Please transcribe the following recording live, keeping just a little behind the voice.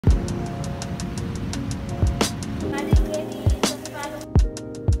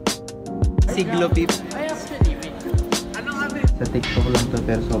Siglo Pip. Ay, actually, wait. Ano kami? Sa TikTok lang to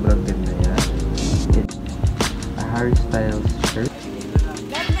pero sobrang ganda niya. It's a Harry Styles shirt.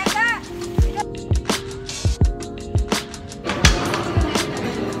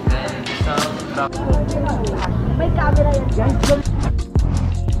 And some top. May camera yan, guys.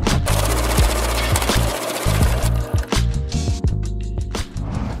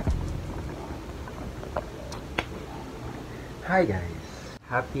 Hi guys!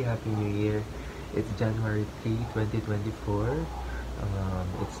 Happy New Year! It's January 3, 2024.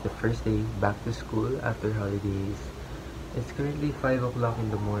 It's the first day back to school after holidays. It's currently 5 o'clock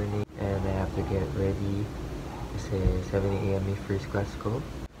in the morning and I have to get ready kasi 7 a.m. may first class ko.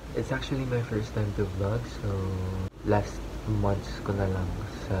 It's actually my first time to vlog, so last months ko na lang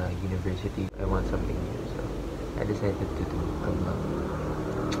sa university. I want something new, so I decided to do a vlog.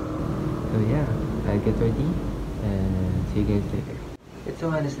 So yeah, I'll get ready and see you guys later. It's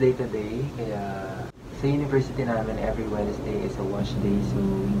a Wednesday today, kaya sa university namin every Wednesday is a wash day, so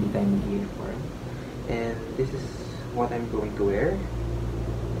hindi tayo mag-uniform. And this is what I'm going to wear.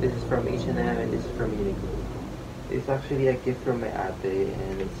 This is from H&M and this is from Uniqlo. It's actually a gift from my ate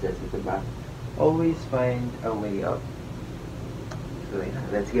and it says at the back, always find a way up. So yeah,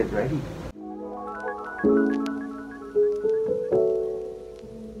 let's get ready.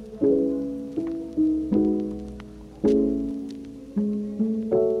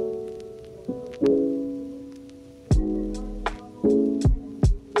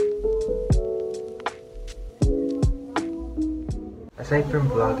 Aside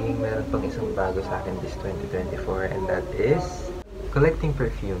from vlogging, meron pang isang bago sa akin this 2024 and that is collecting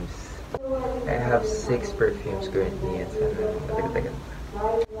perfumes. I have 6 perfumes currently and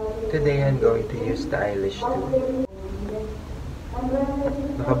today I'm going to use the eyelash too.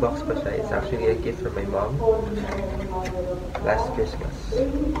 Naka-box pa siya. It's actually a gift from my mom last Christmas.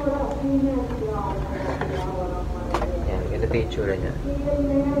 Yan, ganito yung tsura niya.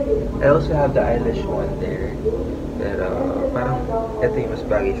 I also have the eyelash one there. Pero parang ito yung mas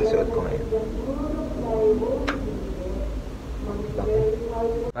bagay sa suot ko ngayon. Okay.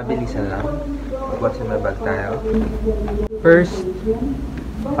 Mabilisan lang. Mag-what's in my bag tayo. First,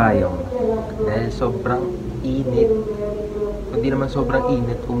 payong. Dahil sobrang init. Kung di naman sobrang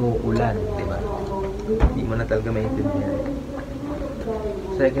init, umuulan. Diba? Hindi mo na talaga maintindihan.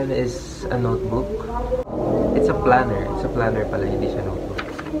 Second is a notebook. It's a planner. It's a planner pala, hindi siya notebook.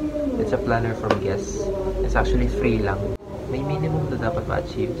 It's a planner from Guess. It's actually free lang. May minimum na dapat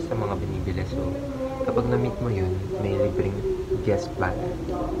ma-achieve sa mga binibili. So, kapag na-meet mo yun, may libreng Guess planner.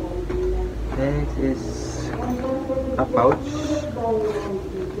 Next is a pouch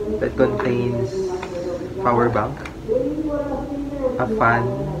that contains power bank, a fan,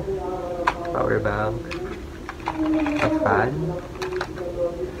 power bank, a fan,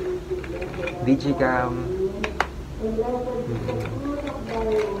 digicam,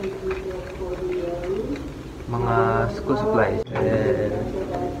 mga school supplies, and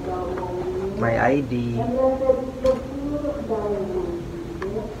my ID,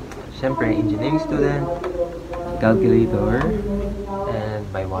 syempre engineering student, calculator, and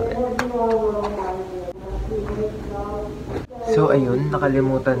my wallet. So ayun,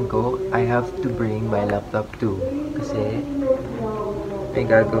 nakalimutan ko, I have to bring my laptop too kasi may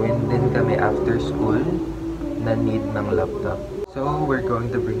gagawin din kami after school na need ng laptop. So we're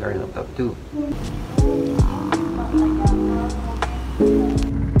going to bring our laptop too.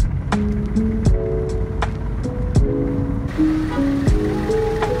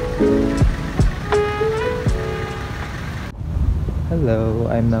 Hello,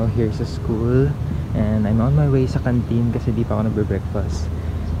 I'm now here sa school and I'm on my way sa canteen kasi di pa ako nagbe-breakfast.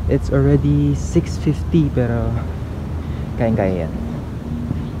 It's already 6:50 pero kain-kaya yan.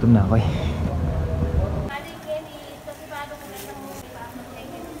 Gutom na ako eh.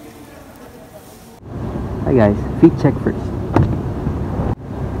 Hi guys, feet check first.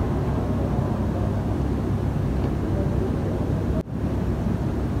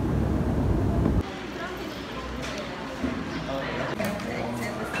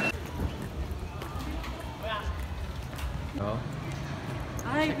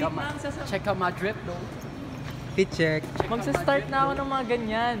 Ay, check out my drip though. Feet check. Magsa-start na ako ng mga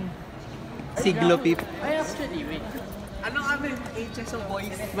ganyan. Siglo Pip. Ay, actually, wait. Ano kami? HSO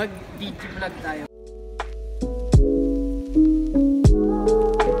boys. Mag-DJ vlog tayo.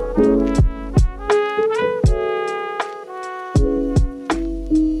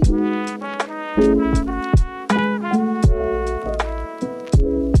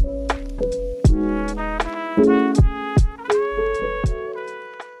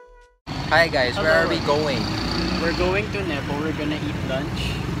 Hi guys, where are we going? We're going to Nepo. We're gonna eat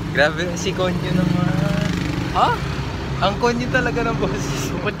lunch. Grabe, si Konyo naman. Ha? Ang Konyo talaga ng boses.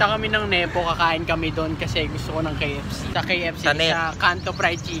 Pupunta kami ng Nepo, kakain kami doon kasi gusto ko ng KFC. Sa KFC, Sa sa Kanto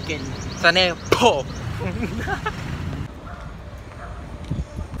Fried Chicken. Sa Nepo.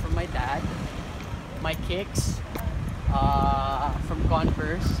 From my dad, my kicks, from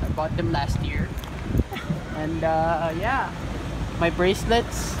Converse. I bought them last year. And yeah, my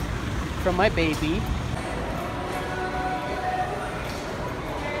bracelets from my baby.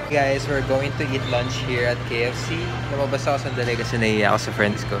 Guys, we're going to eat lunch here at KFC. Lumabas ako sandali kasi naiiyak ako sa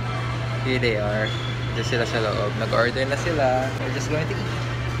friends ko. Here they are. Diyan sila sa loob. Nag-order na sila. We're just going to eat.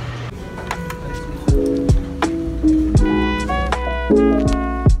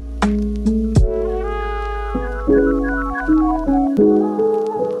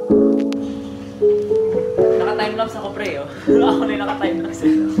 Naka-timelapse ako, pre, oh. Ako na yung naka-timelapse.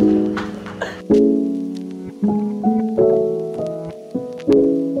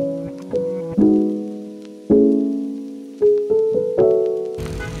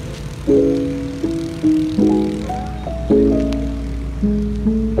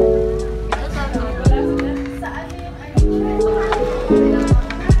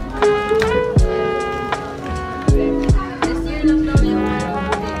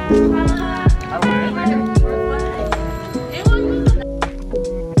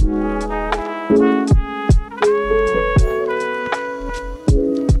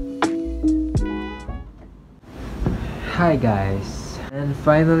 Hi guys, and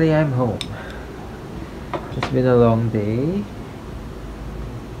finally I'm home. It's been a long day,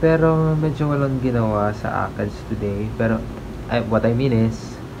 pero medyo walang ginawa sa ACADS today. Pero what I mean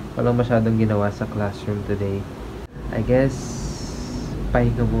is, walang masyadong ginawa sa classroom today. I guess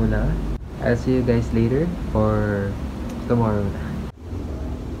pahinga muna. I'll see you guys later or tomorrow na.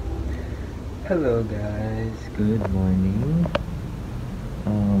 Hello guys, good morning.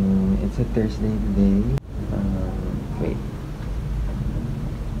 It's a Thursday today. Wait.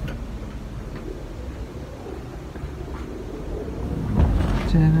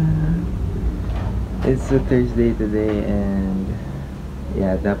 It's a Thursday today and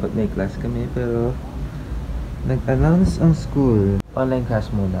yeah, dapat may class kami pero nag-announce ang school. Online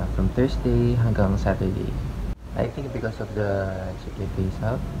class muna from Thursday hanggang Saturday. I think because of the GK phase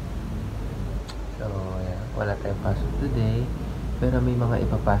out. So yeah, wala tayong pasok today pero may mga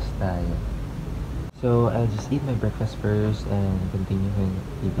ipapass tayo. So, I'll just eat my breakfast first and continue yung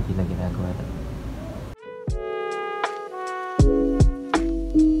activity na ginagawa natin.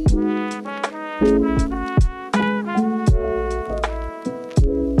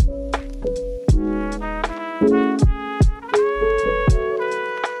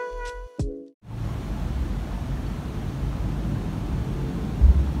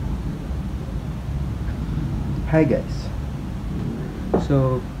 Hi guys!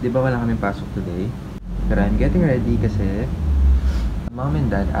 So, di ba wala kaming pasok today? Pero I'm getting ready kasi mom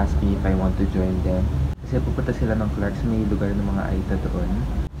and dad asked me if I want to join them. Kasi pupunta sila ng Clark sa may lugar ng mga Aita doon.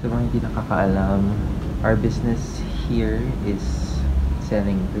 So mga hindi nakakaalam, our business here is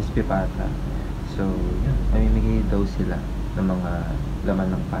selling crispy pata. So yeah, mamimigay daw sila ng mga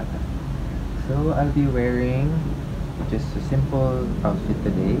laman ng pata. So I'll be wearing just a simple outfit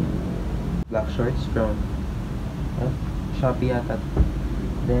today. Black shorts from Shopee yata.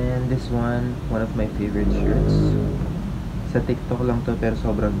 Then this one of my favorite shirts. Sa TikTok lang to pero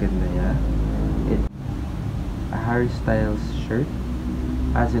sobrang ganda niya. It's a Harry Styles shirt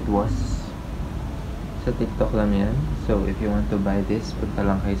as it was. Sa TikTok lang yan. So if you want to buy this, punta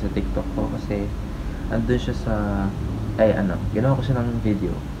lang kayo sa TikTok ko kasi andun siya sa ginawa ko siya ng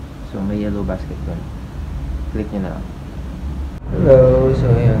video. So may yellow basket doon. Click nyo na. Hello! So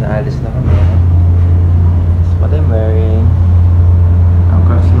ayun, naalis na kami. That's what I'm wearing.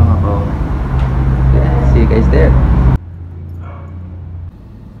 Cross lang ako. Yeah, see you guys there.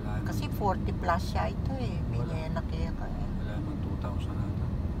 Kasi 40 plus siya ito eh. Binigyan na kaya ka eh.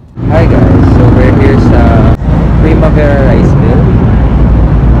 Hi guys, so we're here sa Primavera Rice Mill.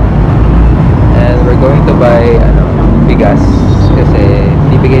 And we're going to buy bigas kasi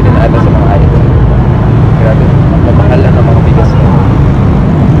bibigay din ata sa mga idol. Grabe, mamahal lang ang mga bigas mo.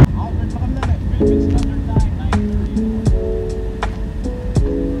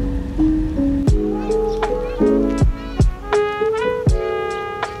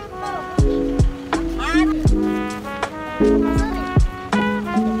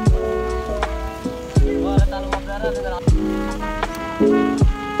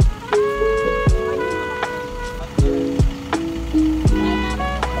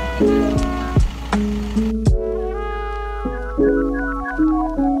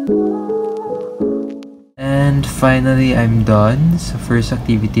 And finally, I'm done sa first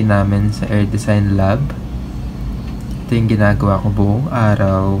activity namin sa Air Design Lab. Ito yung ginagawa ko buong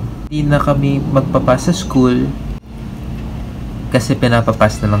araw. Hindi na kami magpapas sa school kasi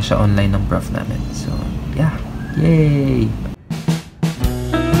pinapapas na lang siya online ng prof namin. So, yeah. Yay!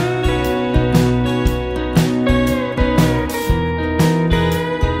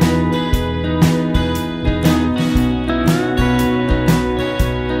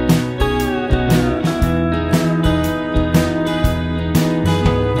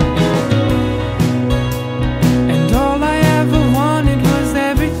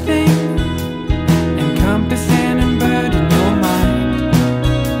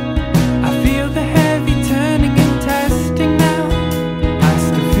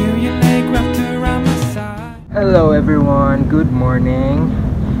 Hello everyone! Good morning!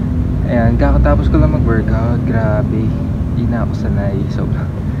 Ayan, kakatapos ko lang mag-workout. Grabe, hindi na ako sanay. Sobrang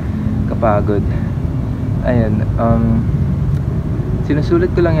kapagod. Ayan,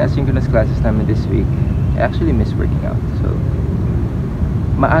 sinusulit ko lang yung asynchronous classes namin this week. I actually miss working out. So,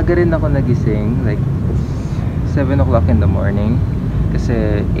 maaga rin ako nagising. Like, 7 o'clock in the morning.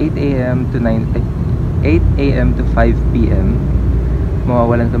 Kasi 8 a.m. to 5 p.m.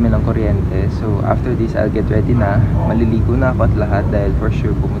 mawawalan kami ng kuryente. So after this, I'll get ready na. Maliligo na ako at lahat dahil for sure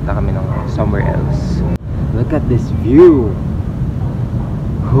pumunta kami ng somewhere else. Look at this view!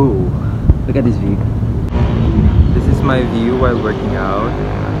 Oh, look at this view. This is my view while working out.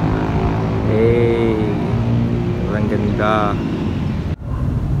 Hey! Ang ganda!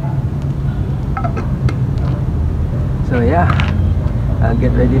 So yeah, I'll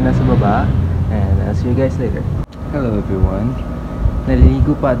get ready na sa baba and I'll see you guys later. Hello everyone!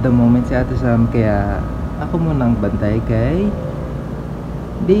 Naliligo pa at the moment si Ate Sam, kaya ako munang bantay kay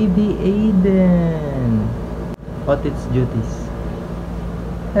Baby Aiden. What its duties.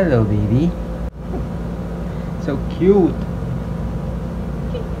 Hello baby. So cute.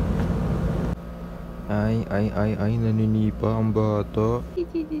 Ay, naninipa ang bata.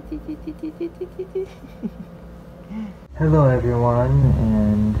 Hello everyone,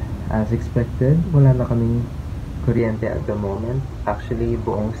 and as expected, wala na kaming kuryente at the moment. Actually,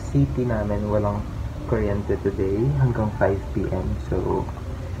 buong city namin walang kuryente today hanggang 5 p.m. So,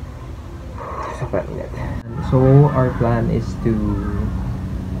 sobrang init. So, our plan is to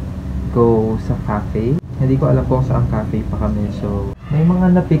go sa cafe. Hindi ko alam kung saan cafe pa kami. So, may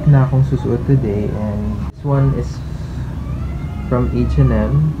mga na-pick na akong susuot today. And this one is from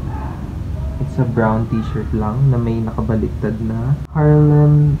H&M. It's a brown t-shirt lang na may nakabaliktad na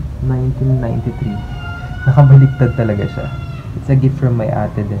Harlem 1993. Nakabaliktad talaga siya. It's a gift from my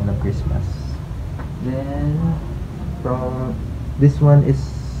ate din ng Christmas. Then, from this one is,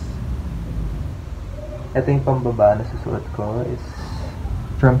 ito yung pambaba na susuot ko, is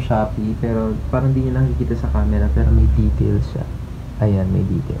from Shopee. Pero parang hindi nyo nakikita sa camera, pero may details siya. Ayan, may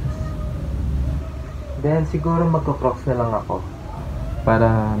details. Then, siguro magko-crocs na lang ako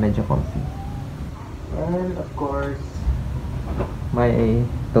para medyo comfy. And of course, my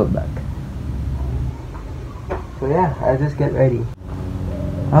tote bag. So yeah, I'll just get ready.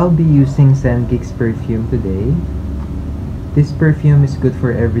 I'll be using Sandgeek's perfume today. This perfume is good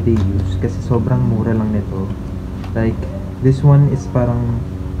for everyday use kasi sobrang mura lang nito. Like, this one is parang,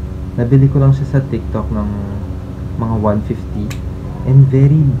 nabili ko lang siya sa TikTok ng mga 150. And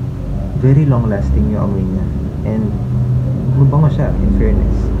very, very long lasting yung amoy niya. And, mabango siya, in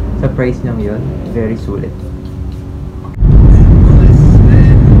fairness. Sa price niyang yun, very sulit.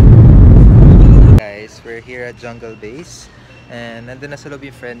 We're here at Jungle Base and nandun na sa lobby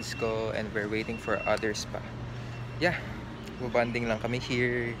friends ko and we're waiting for others pa. Yeah, bubanding lang kami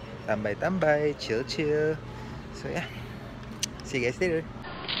here, tambay-tambay, chill-chill. So yeah, see you guys later.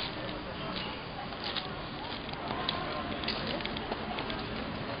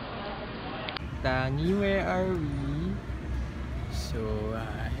 Tangi, where are we? So,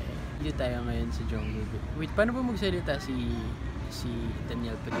 dito tayo ngayon sa Jungle Base. Wait, paano ba magsalita si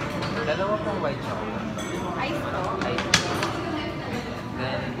Daniel pa dito? Dalawa pong white chocolate. Ice to? Ice.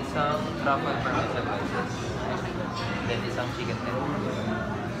 Then isang truffle parmesan slices. Then isang chicken tender.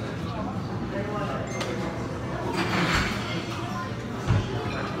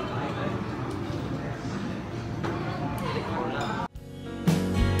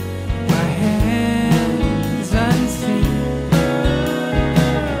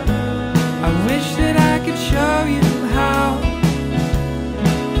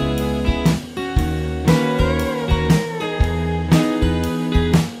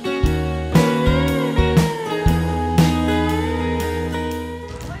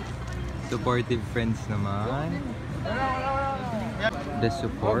 Supportive friends naman. the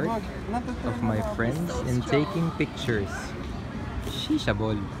support of my friends in taking pictures. Shisha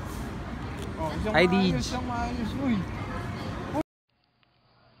ball. Hi, Deej.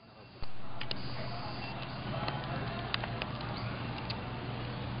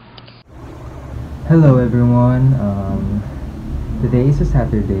 Hello everyone. Today is a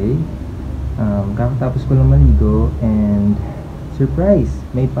Saturday. Kakatapos ko lang maligo and surprise,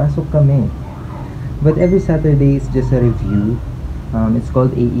 may pasok kami. But every Saturday is just a review. It's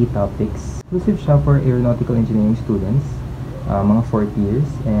called AE Topics. Exclusive siya for Aeronautical Engineering students, mga 4th years,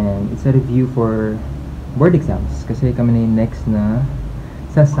 and it's a review for board exams kasi kami na yung next na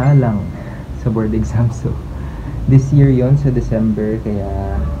sasalang sa board exam. So this year yon sa December,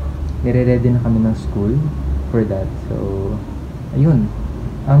 kaya nire-ready na kami ng school for that. So ayun,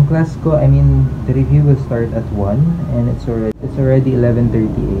 ang class ko, the review will start at 1 and it's already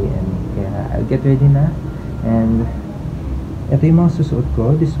 11:30 AM. Kaya I'll get ready na. And ito yung mga susuot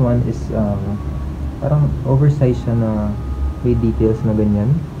ko. This one is parang oversized siya na may details na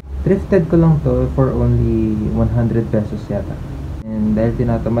ganyan. Thrifted ko lang to for only 100 pesos yata. And dahil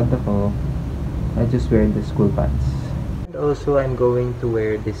tinatamad ako, I just wear the school pants. And also, I'm going to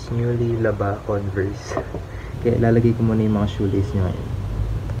wear this newly laba Converse. Kaya lalagay ko muna yung mga shoelace niya ngayon.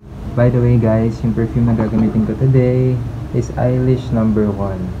 By the way guys, yung perfume na gagamitin ko today is Eilish No. 1.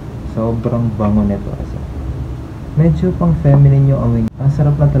 Sobrang bango nito kasi. Medyo pang feminine yung amoy. Ang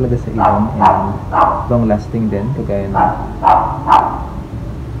sarap lang talaga sa ilong and long lasting din, kagaya na.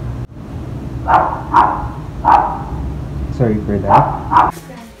 Sorry for that.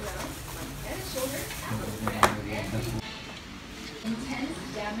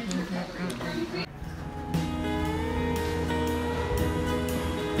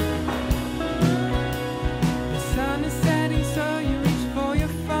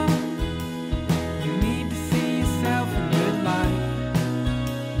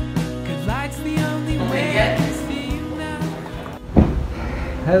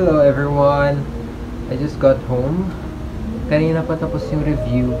 Hello everyone! I just got home. Kanina pa tapos yung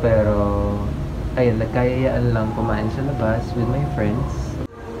review pero ayun, nagkayayaan lang kumain sa labas with my friends.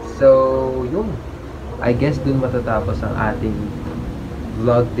 So, yun. I guess dun matatapos ang ating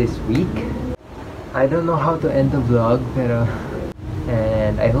vlog this week. I don't know how to end the vlog pero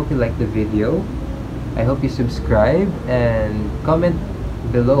and I hope you like the video. I hope you subscribe and comment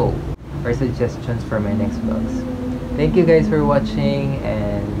below for suggestions for my next vlogs. Thank you guys for watching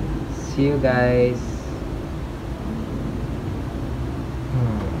and see you guys.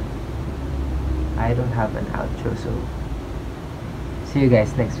 I don't have an outro, so see you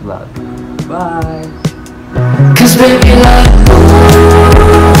guys next vlog. Bye. 'Cause baby, love